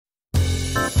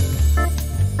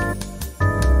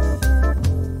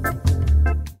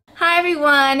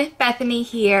everyone, Bethany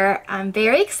here. I'm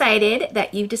very excited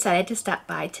that you decided to stop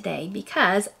by today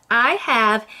because I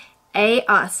have an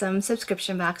awesome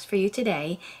subscription box for you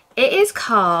today. It is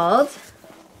called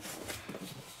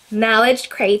Knowledge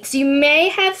Crates. You may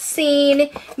have seen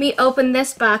me open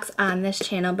this box on this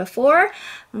channel before.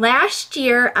 Last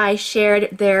year I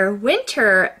shared their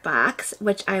winter box,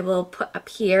 which I will put up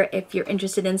here if you're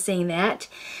interested in seeing that.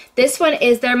 This one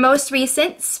is their most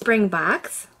recent spring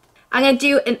box. I'm going to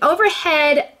do an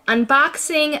overhead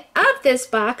unboxing of this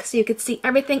box so you can see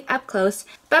everything up close.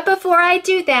 But before I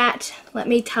do that, let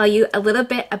me tell you a little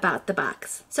bit about the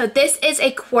box. So this is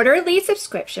a quarterly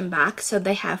subscription box. So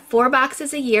they have 4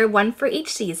 boxes a year, 1 for each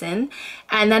season.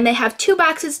 And then they have 2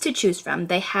 boxes to choose from.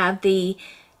 They have the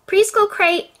preschool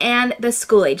crate and the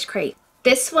school age crate.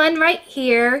 This one right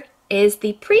here is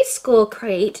the preschool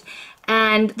crate.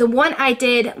 And the one I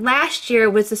did last year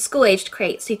was the school-aged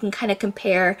crate, so you can kind of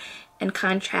compare and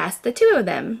contrast the two of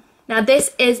them. Now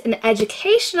this is an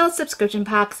educational subscription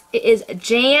box. It is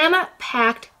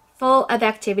jam-packed full of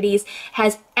activities,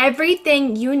 has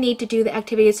everything you need to do the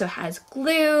activities, so it has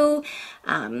glue,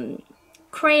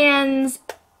 crayons,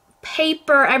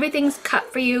 paper, everything's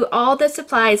cut for you, all the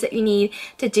supplies that you need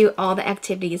to do all the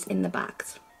activities in the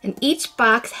box. And each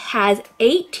box has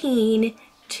 18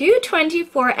 to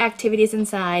 24 activities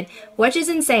inside, which is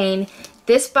insane.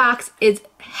 This box is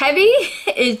heavy,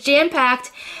 is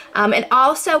jam-packed. It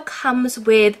also comes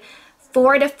with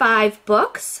 4 to 5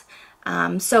 books.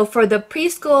 So for the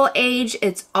preschool age,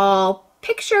 it's all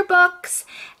picture books,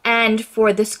 and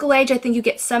for the school age, I think you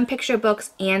get some picture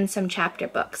books and some chapter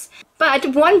books.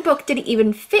 But one book didn't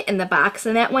even fit in the box,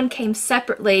 and that one came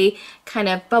separately, kind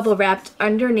of bubble wrapped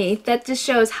underneath. That just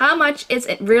shows how much is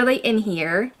it really in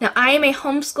here. Now I am a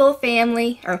homeschool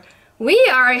family, or we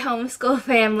are a homeschool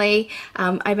family.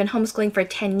 I've been homeschooling for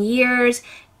 10 years.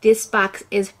 This box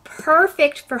is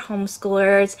perfect for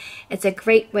homeschoolers. It's a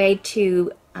great way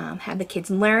to have the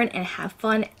kids learn and have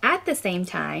fun at the same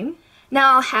time.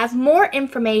 Now I'll have more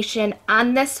information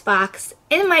on this box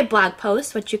in my blog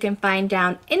post, which you can find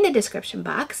down in the description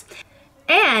box.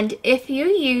 And if you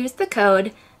use the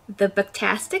code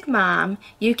TheBooktasticMom,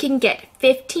 you can get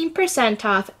 15%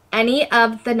 off any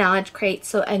of the knowledge crates.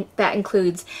 So and that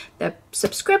includes the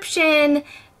subscription,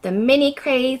 the mini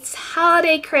crates,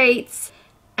 holiday crates,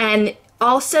 and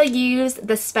also use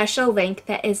the special link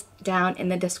that is down in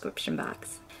the description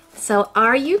box. So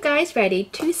are you guys ready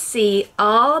to see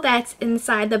all that's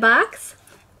inside the box?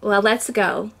 Well, let's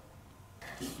go.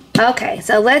 Okay,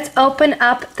 so let's open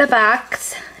up the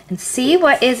box and see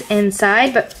what is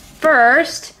inside. But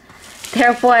first,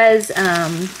 there was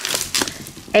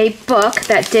a book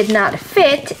that did not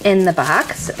fit in the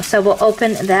box. So we'll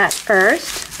open that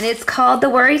first. And it's called The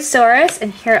Worrysaurus,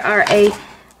 and here are a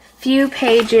few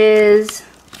pages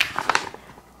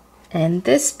in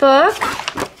this book.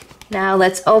 Now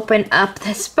let's open up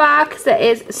this box that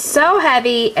is so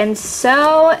heavy and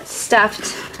so stuffed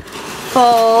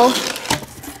full.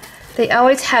 They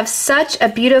always have such a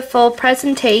beautiful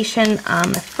presentation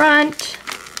on the front.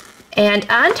 And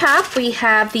on top we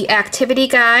have the activity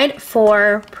guide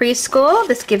for preschool.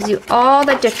 This gives you all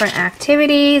the different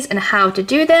activities and how to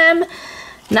do them.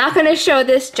 Not going to show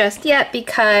this just yet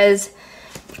because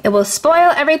it will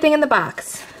spoil everything in the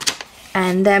box.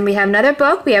 And then we have another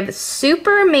book. We have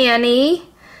Super Manny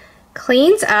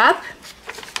Cleans Up.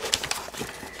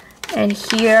 And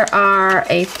here are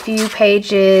a few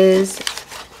pages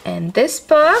in this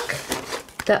book.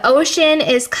 The ocean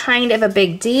is kind of a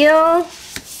big deal.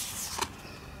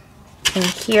 And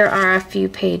here are a few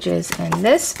pages in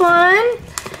this one.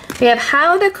 We have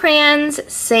How the Crayons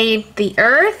Saved the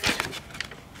Earth.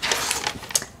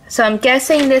 So I'm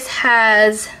guessing this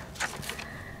has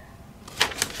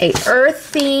a Earth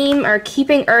theme, or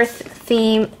keeping Earth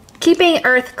clean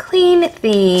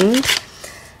themed.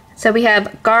 So we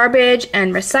have garbage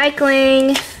and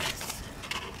recycling.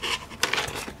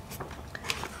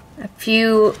 A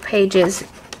few pages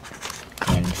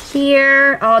in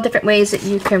here, all different ways that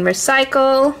you can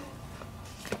recycle.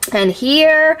 And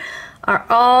here are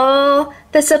all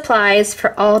the supplies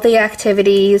for all the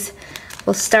activities.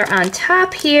 We'll start on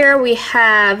top here. We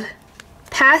have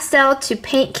pastel to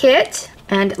paint kit.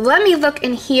 And let me look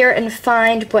in here and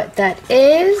find what that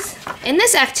is. In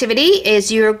this activity is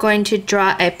you're going to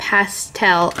draw a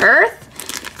pastel earth.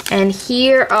 And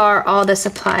here are all the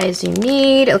supplies you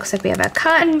need. It looks like we have a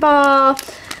cotton ball,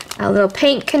 a little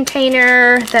paint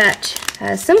container that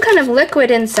has some kind of liquid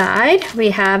inside. We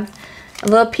have a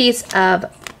little piece of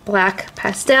black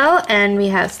pastel, and we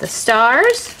have the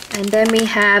stars. And then we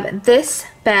have this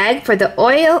bag for the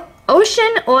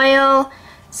ocean oil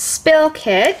spill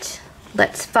kit.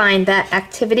 let's find that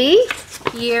activity.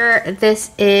 Here,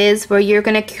 this is where you're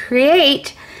going to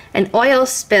create an oil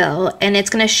spill, and it's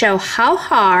going to show how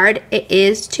hard it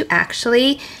is to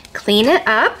actually clean it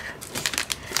up.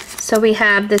 So we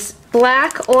have this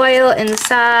black oil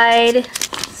inside,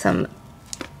 some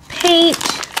paint,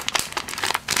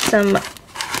 some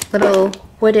little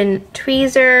wooden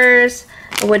tweezers,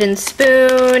 a wooden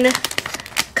spoon,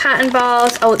 cotton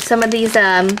balls, oh, some of these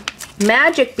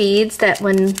magic beads that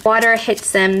when water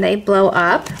hits them, they blow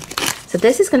up. So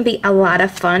this is going to be a lot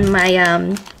of fun.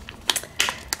 My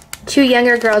two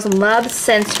younger girls love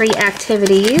sensory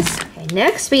activities. Okay,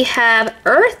 next we have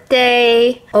Earth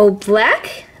Day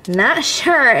Oblek. Not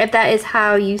sure if that is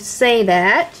how you say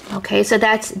that. Okay, so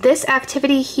that's this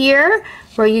activity here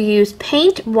where you use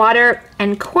paint, water,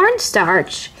 and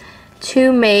cornstarch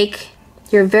to make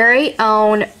your very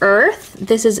own earth.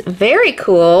 This is very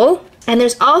cool. And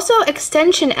there's also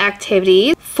extension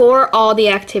activities for all the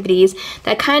activities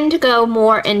that kind of go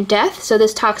more in depth. So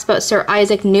this talks about Sir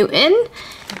Isaac Newton.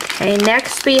 Okay,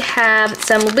 next we have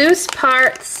some loose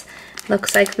parts.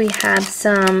 Looks like we have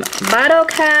some bottle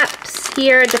caps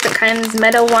here, different kinds,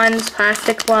 metal ones,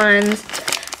 plastic ones,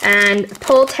 and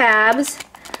pull tabs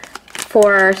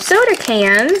for soda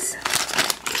cans.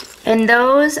 And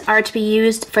those are to be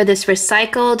used for this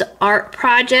recycled art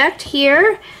project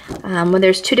here. Where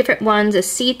there's two different ones, a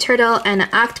sea turtle and an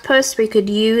octopus. We could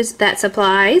use that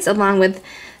supplies along with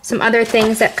some other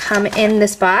things that come in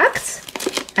this box.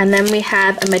 And then we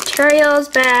have a materials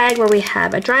bag where we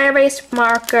have a dry erase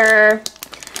marker,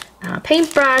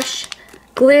 paintbrush,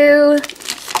 glue.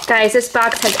 Guys, this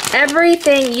box has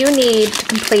everything you need to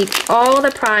complete all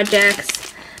the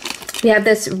projects. We have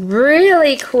this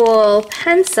really cool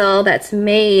pencil that's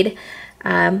made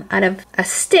out of a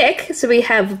stick. So we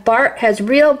have bark, has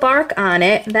real bark on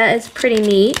it. That is pretty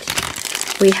neat.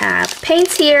 We have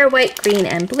paints here, white, green,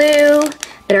 and blue,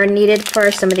 that are needed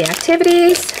for some of the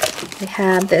activities. We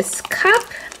have this cup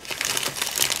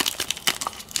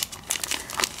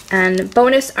and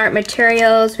bonus art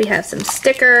materials. We have some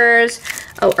stickers.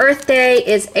 Oh, Earth Day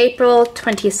is April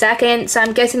 22nd, so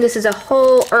I'm guessing this is a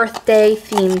whole Earth Day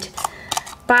themed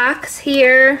box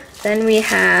here. Then we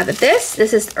have this.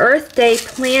 This is Earth Day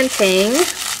planting.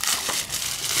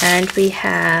 And we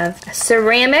have a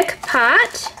ceramic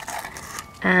pot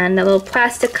and a little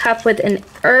plastic cup with an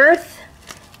earth.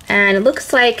 And it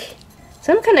looks like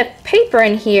some kind of paper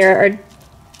in here or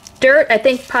dirt. I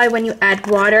think probably when you add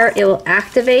water, it will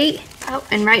activate. Oh,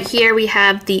 and right here we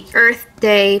have the Earth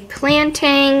Day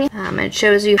planting. It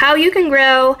shows you how you can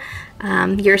grow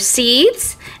your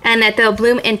seeds and that they'll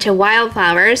bloom into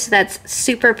wildflowers. So that's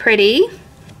super pretty.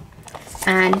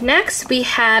 And next we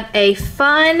have a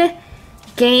fun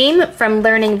game from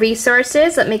Learning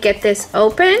Resources. Let me get this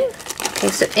open. Okay,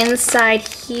 so inside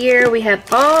here we have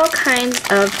all kinds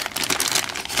of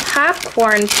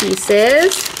popcorn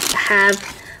pieces that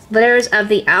have letters of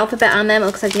the alphabet on them. It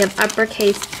looks like we have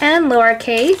uppercase and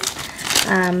lowercase.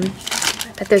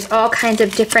 But there's all kinds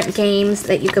of different games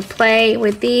that you could play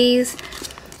with these.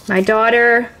 My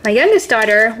youngest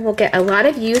daughter, will get a lot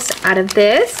of use out of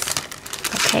this.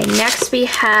 Okay, next we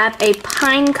have a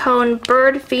pine cone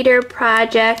bird feeder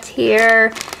project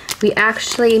here. We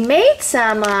actually made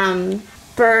some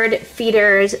bird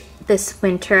feeders this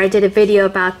winter. I did a video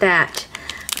about that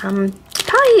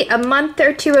probably a month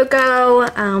or two ago,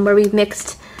 where we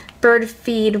mixed bird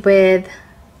feed with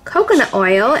coconut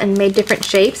oil and made different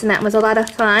shapes, and that was a lot of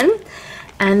fun.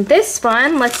 And this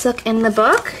one, let's look in the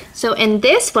book. So in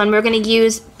this one, we're going to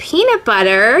use peanut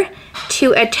butter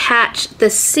to attach the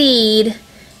seed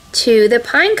to the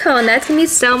pine cone. That's going to be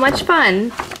so much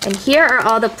fun. And here are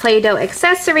all the Play-Doh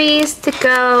accessories to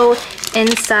go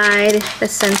inside the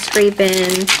sensory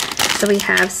bin. So we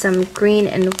have some green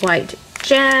and white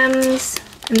gems.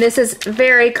 And this is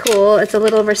very cool. It's a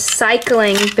little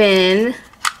recycling bin.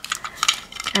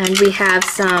 And we have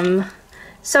some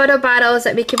soda bottles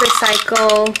that we can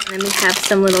recycle. And we have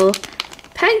some little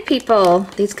peg people.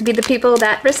 These could be the people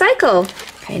that recycle.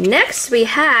 Okay, next we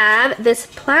have this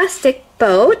plastic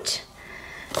boat.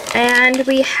 And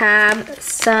we have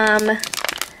some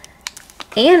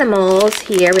animals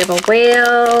here. We have a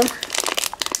whale.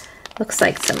 Looks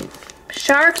like some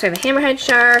sharks. We have a hammerhead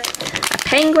shark, a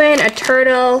penguin, a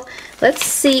turtle. Let's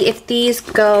see if these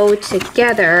go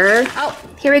together. Oh,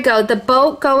 here we go. The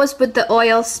boat goes with the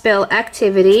oil spill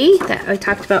activity that I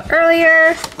talked about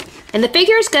earlier. And the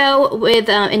figures go with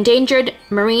endangered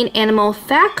marine animal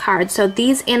fact cards. So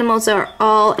these animals are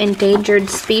all endangered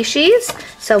species.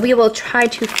 So we will try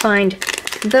to find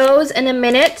those in a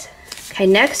minute. Okay,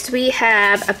 next we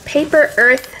have a paper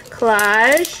earth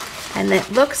collage. And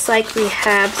it looks like we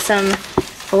have some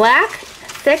black,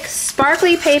 thick,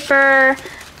 sparkly paper,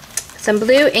 some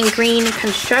blue and green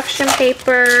construction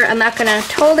paper. I'm not gonna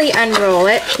totally unroll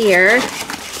it here.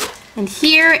 And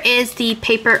here is the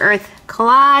paper earth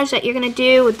collage that you're gonna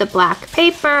do with the black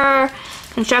paper,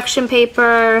 construction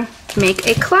paper, to make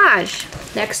a collage.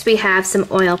 Next we have some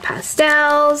oil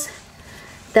pastels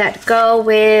that go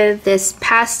with this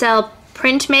pastel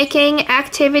printmaking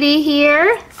activity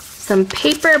here. Some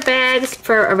paper bags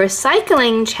for a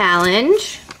recycling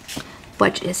challenge,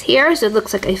 which is here. So it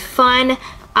looks like a fun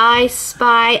I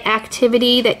Spy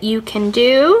activity that you can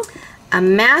do. A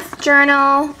math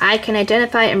journal. I can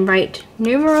identify and write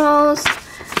numerals.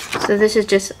 So this is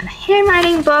just a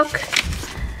handwriting book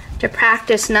to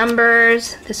practice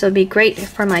numbers. This will be great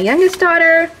for my youngest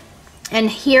daughter. And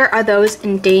here are those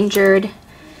endangered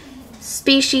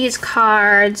species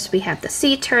cards. We have the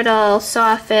sea turtle,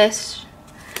 sawfish,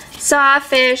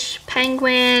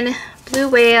 penguin, blue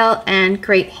whale, and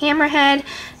great hammerhead.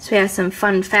 So we have some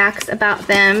fun facts about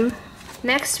them.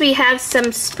 Next we have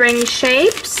some spring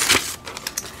shapes.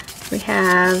 We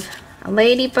have a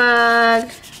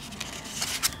ladybug,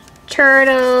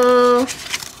 turtle,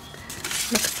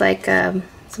 looks like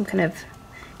some kind of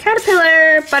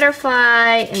caterpillar,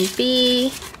 butterfly, and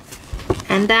bee.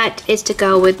 And that is to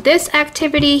go with this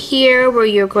activity here where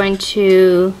you're going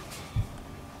to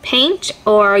paint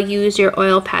or use your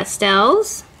oil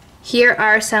pastels. Here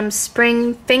are some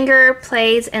spring finger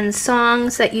plays and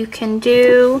songs that you can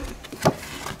do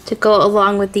to go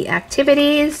along with the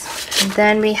activities. And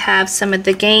then we have some of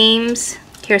the games.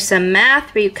 Here's some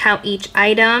math where you count each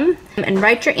item and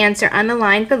write your answer on the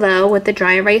line below with the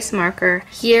dry erase marker.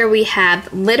 Here we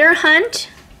have litter hunt.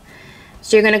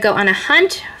 So you're going to go on a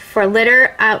hunt for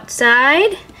litter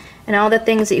outside and all the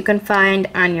things that you can find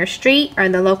on your street or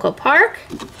the local park.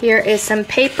 Here is some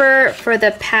paper for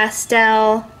the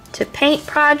pastel to paint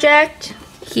project.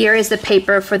 Here is the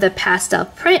paper for the pastel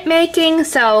printmaking.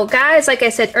 So guys, like I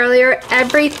said earlier,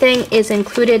 everything is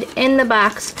included in the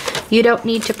box. You don't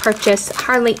need to purchase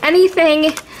hardly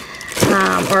anything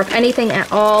or if anything at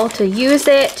all to use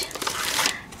it.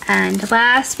 And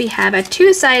last, we have a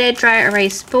two-sided dry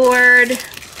erase board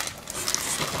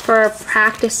for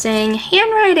practicing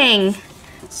handwriting.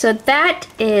 So that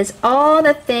is all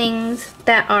the things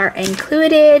that are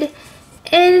included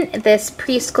in this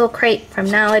preschool crate from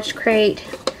Knowledge Crate.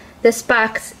 This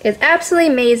box is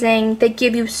absolutely amazing. They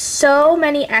give you so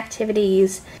many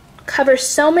activities, cover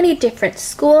so many different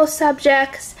school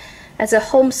subjects. As a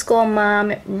homeschool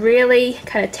mom, it really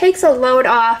kind of takes a load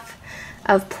off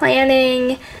of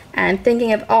planning and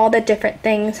thinking of all the different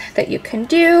things that you can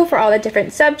do for all the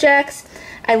different subjects.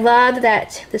 I love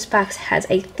that this box has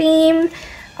a theme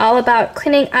all about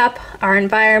cleaning up our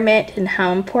environment and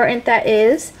how important that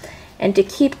is, and to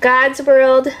keep God's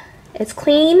world as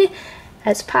clean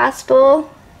as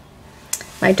possible.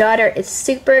 My daughter is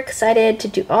super excited to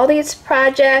do all these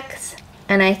projects,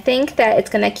 and I think that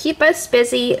it's going to keep us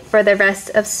busy for the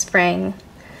rest of spring.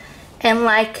 And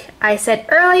like I said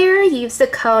earlier, use the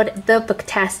code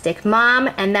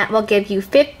TheBooktasticMom, and that will give you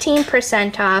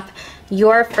 15% off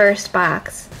your first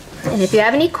box. And if you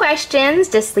have any questions,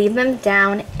 just leave them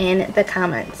down in the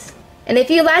comments. And if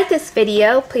you like this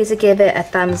video, please give it a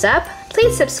thumbs up.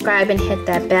 Please subscribe and hit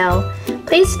that bell.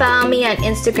 Please follow me on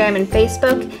Instagram and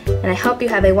Facebook, and I hope you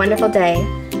have a wonderful day.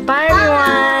 Bye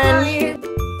everyone! Bye.